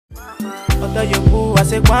Although you boo, I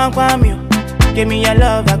say quam you. Give me your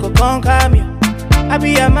love, I go conquer you. I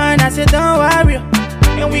be your man, I say don't worry.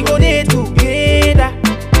 And we go there together.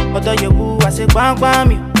 Although you boo, I say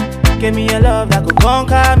quam you. Give me your love, I go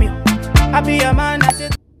conquer you. I be your man, I say.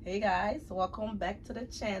 Hey guys, welcome back to the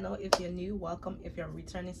channel. If you're new, welcome. If you're a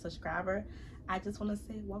returning subscriber, I just want to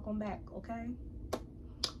say welcome back, okay?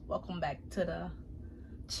 Welcome back to the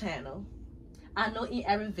channel. I know in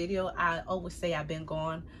every video I always say I've been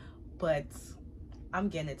gone, but I'm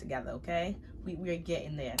getting it together, okay? We're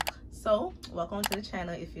getting there. So welcome to the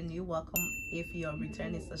channel. If you're new, welcome. If you're a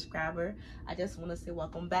returning subscriber, I just want to say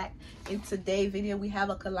welcome back. In today's video, we have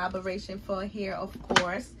a collaboration for hair, of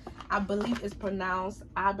course. I believe it's pronounced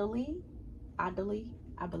Idoli, I believe.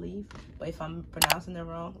 But if I'm pronouncing it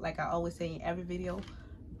wrong, like I always say in every video,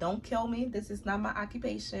 don't kill me. This is not my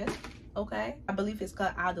occupation, okay? I believe it's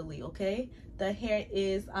called Idoli, okay? The hair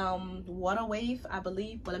is water wave, I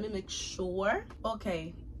believe, but let me make sure.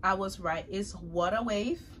 Okay, I was right. It's water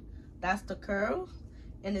wave. That's the curve,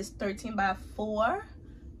 and it's 13x4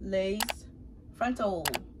 lace frontal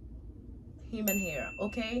human hair,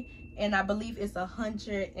 okay? And I believe it's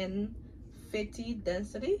 150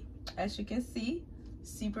 density, as you can see.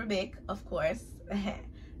 Super big, of course.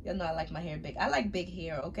 You know I like my hair big. I like big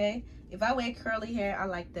hair, okay? If I wear curly hair, I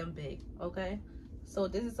like them big, okay? So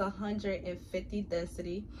this is 150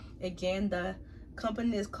 density. Again, the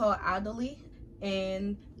company is called Idoli,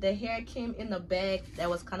 and the hair came in a bag that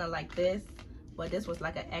was kind of like this, but this was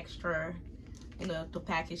like an extra, you know, to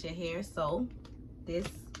package your hair. So this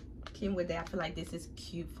came with that. I feel like this is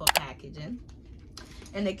cute for packaging.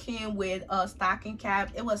 And it came with a stocking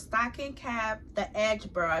cap. It was stocking cap, the edge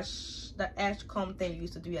brush, the edge comb thing you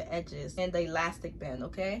used to do your edges, and the elastic band,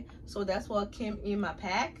 okay? So that's what came in my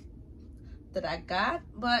pack that I got.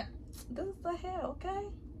 But this is the hair, okay?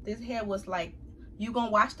 This hair was like, you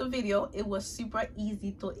gonna watch the video. It was super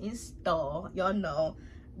easy to install. Y'all know,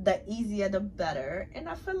 the easier the better. And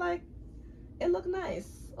I feel like it looked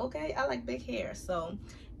nice, okay? I like big hair. So,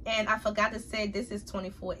 and I forgot to say this is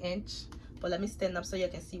 24-inch. But let me stand up so you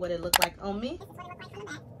can see what it looked like on me.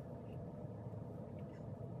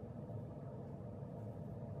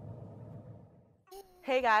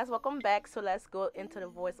 Hey guys, welcome back. So let's go into the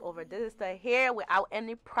voiceover. This is the hair without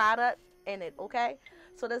any product in it, okay?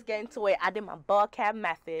 So let's get into it. I did my ball cap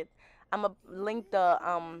method. I'm gonna link the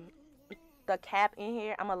cap in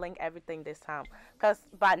here. I'm gonna link everything this time, because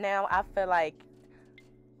by now I feel like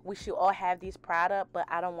we should all have these products, but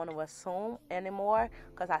I don't want to assume anymore,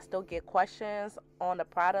 because I still get questions on the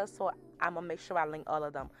products. So I'm gonna make sure I link all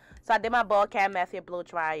of them. So I did my ball cap method, blow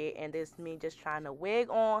dry it, and this is me just trying to wig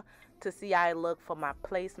on to see how it look for my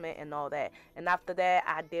placement and all that. And after that,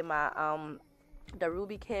 I did my the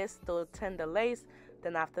ruby kiss to tend the lace.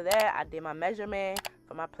 Then after that, I did my measurement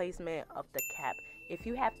for my placement of the cap. If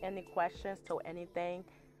you have any questions to anything,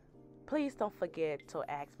 please don't forget to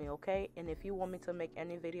ask me, okay? And if you want me to make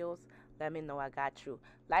any videos, let me know. I got you.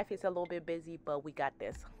 Life is a little bit busy, but we got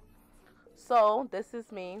this. So this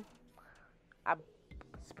is me. I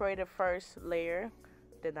spray the first layer,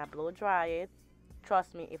 then I blow dry it.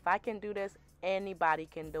 Trust me, if I can do this, anybody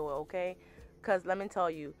can do it, okay? Because let me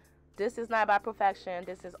tell you, this is not about perfection.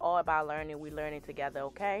 This is all about learning. We're learning together,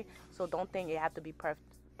 okay? So don't think it have to be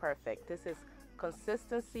perfect. This is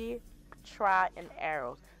consistency, try and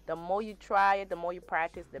errors. The more you try it, the more you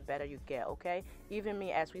practice, the better you get, okay? Even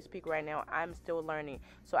me, as we speak right now, I'm still learning.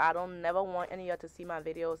 So I don't never want any of you to see my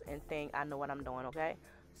videos and think I know what I'm doing, okay?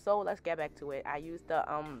 So let's get back to it. I use the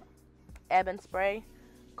ebon spray.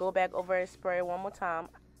 Go back over and spray one more time.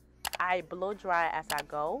 I blow dry as I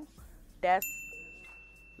go. That's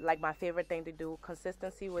like my favorite thing to do.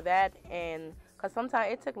 Consistency with that, and because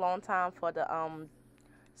sometimes it takes a long time for the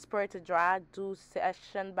spray to dry. Do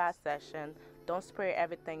session by session. Don't spray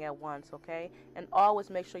everything at once, okay? And always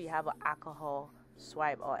make sure you have an alcohol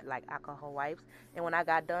swipe, or like alcohol wipes. And when I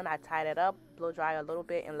got done, I tied it up, blow dry a little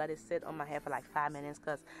bit, and let it sit on my hair for like 5 minutes,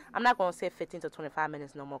 because I'm not going to sit 15 to 25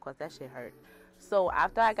 minutes no more, because that shit hurt. So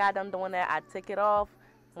after I got done doing that, I took it off.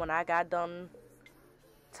 When I got done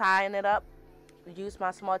tying it up, use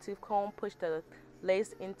my small tooth comb, push the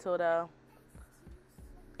lace into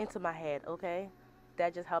my head, okay?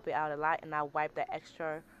 That just helped it out a lot. And I wiped the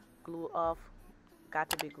extra glue off. Got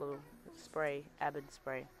to be glue spray, ebon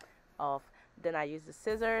spray off. Then I use the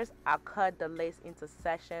scissors. I cut the lace into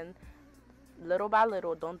section little by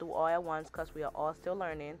little. Don't do all at once, because we are all still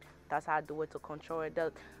learning. That's how I do it, to control it.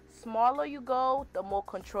 The smaller you go, the more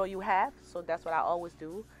control you have. So that's what I always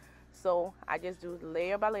do. So I just do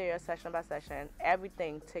layer by layer, session by session.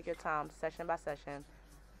 Everything, take your time, session by session.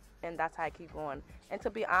 and that's how I keep going. And to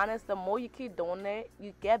be honest, the more you keep doing it,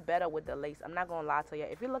 you get better with the lace. I'm not gonna lie to you.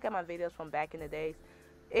 If you look at my videos from back in the days,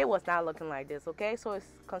 it was not looking like this, okay? So it's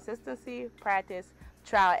consistency, practice,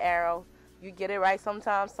 trial, error. You get it right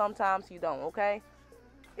sometimes, sometimes you don't, okay?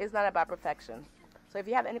 It's not about perfection. So if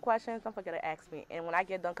you have any questions, don't forget to ask me. And when I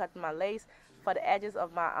get done cutting my lace, for the edges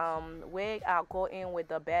of my wig, I'll go in with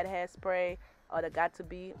the bad hair spray or the got to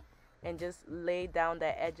be, and just lay down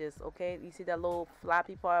the edges, okay? You see that little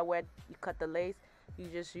floppy part where you cut the lace? You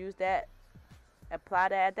just use that, apply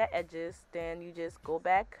that at the edges, then you just go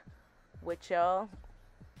back with your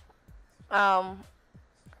and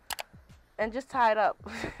just tie it up.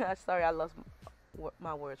 Sorry, I lost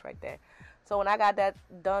my words right there. So when I got that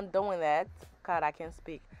done doing that, God, I can't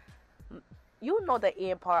speak. You know the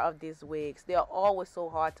ear part of these wigs, they're always so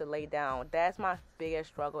hard to lay down. That's my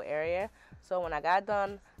biggest struggle area. So when I got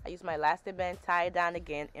done, I used my elastic band, tie it down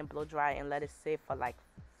again, and blow dry and let it sit for like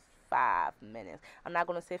 5 minutes. I'm not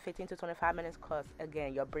gonna say 15 to 25 minutes because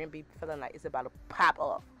again, your brain be feeling like it's about to pop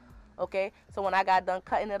off. Okay, so when I got done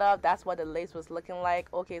cutting it up, that's what the lace was looking like.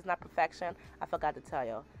 Okay, it's not perfection. I forgot to tell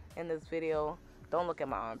you in this video, don't look at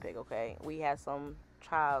my armpit, okay? We had some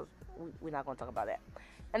trials. We're not gonna talk about that.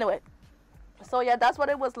 Anyway, so yeah, that's what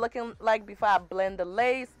it was looking like before I blend the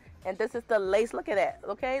lace. And this is the lace. Look at that,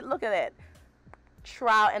 okay? Look at that.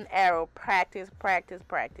 Trial and error, practice, practice,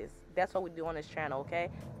 practice. That's what we do on this channel, okay?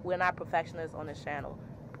 We're not perfectionists on this channel.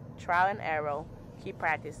 Trial and error, keep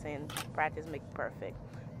practicing. Practice makes perfect.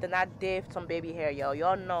 Then I did some baby hair, yo.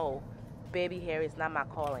 Y'all know baby hair is not my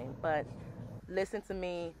calling, but listen to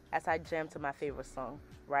me as I jam to my favorite song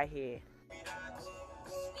right here.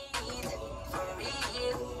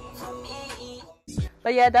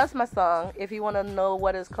 But yeah, that's my song. If you want to know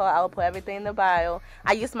what it's called, I will put everything in the bio.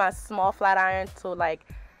 I use my small flat iron to like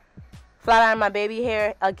flat iron my baby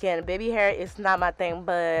hair. Again, baby hair is not my thing,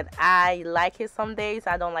 but I like it some days.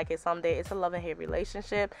 I don't like it some days. It's a love and hate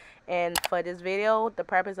relationship. And for this video, the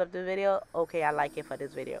purpose of the video, okay, I like it for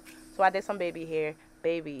this video. So I did some baby hair.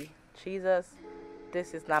 Baby, Jesus,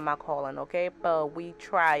 this is not my calling, okay? But we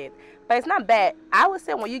try it. But it's not bad. I would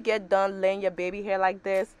say when you get done laying your baby hair like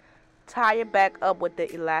this, tie it back up with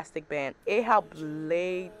the elastic band. It helps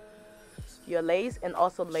lay your lace and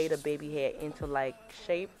also lay the baby hair into like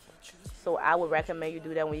shape. So I would recommend you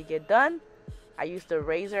do that when you get done. I use the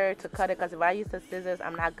razor to cut it because if I use the scissors,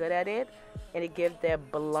 I'm not good at it, and it gives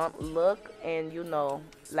that blunt look. And you know,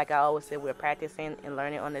 like I always say, we're practicing and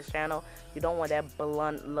learning on this channel. You don't want that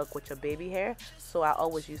blunt look with your baby hair, so I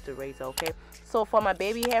always use the razor, okay? So for my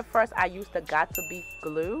baby hair, first I use the got to be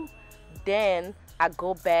glue, then I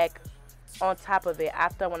go back on top of it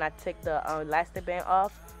after when I take the elastic band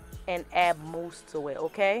off and add mousse to it,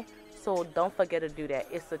 okay? So don't forget to do that.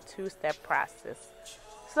 It's a two-step process.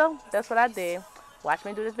 So that's what I did. Watch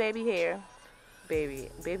me do this baby hair. Baby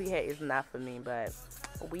hair is not for me, but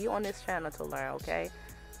we on this channel to learn, okay?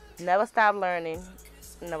 Never stop learning,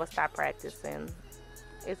 never stop practicing.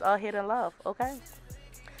 It's all hidden love, okay?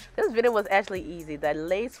 This video was actually easy. The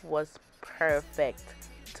lace was perfect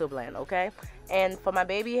to blend, okay? And for my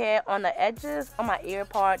baby hair, on the edges, on my ear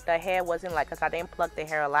part, the hair wasn't like, because I didn't pluck the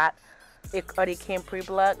hair a lot. It already came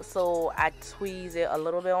pre-plucked, so I tweezed it a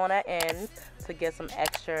little bit on the end to get some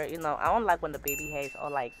extra, you know. I don't like when the baby hairs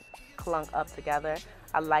are like clunked up together.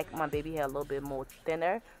 I like my baby hair a little bit more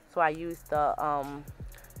thinner, so I use the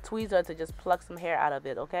tweezer to just pluck some hair out of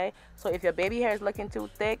it, okay? So if your baby hair is looking too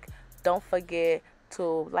thick, don't forget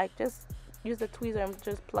to like just use the tweezer and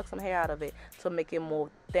just pluck some hair out of it to make it more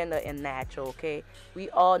thinner and natural, okay? We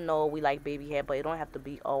all know we like baby hair, but it don't have to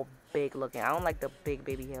be all big looking. I don't like the big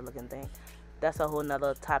baby hair looking thing. That's a whole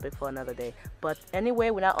nother topic for another day. But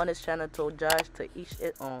anyway, we're not on this channel to judge, to each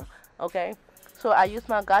its own, okay? So I use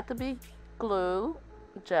my got to be glue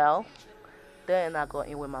gel, then I go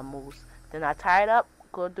in with my mousse, then I tie it up,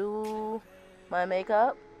 go do my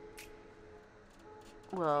makeup.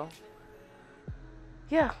 Well,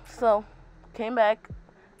 yeah, so came back.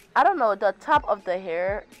 I don't know, the top of the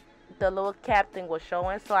hair, the little cap thing was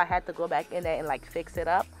showing, so I had to go back in there and like fix it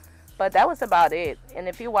up. But that was about it. And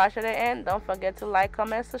if you watch it to the end, don't forget to like,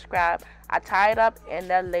 comment, subscribe. I tied up and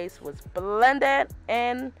that lace was blended.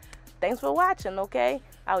 And thanks for watching, okay?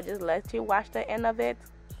 I will just let you watch the end of it.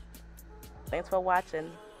 Thanks for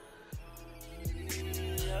watching.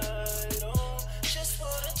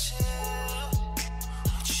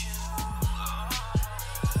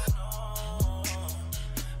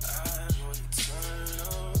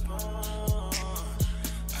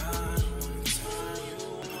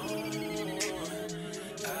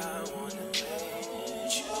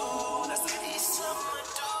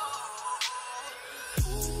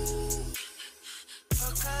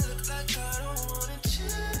 Color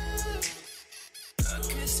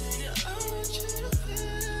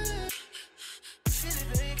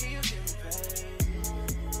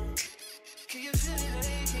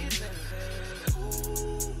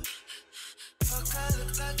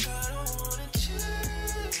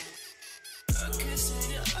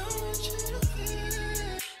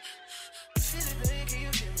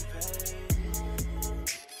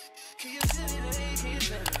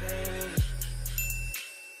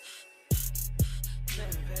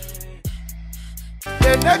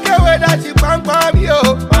Take away that you bang bang me,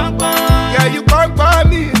 oh. Bang bang. Yeah, you bang bang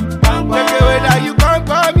me. Bang bang. Take away that you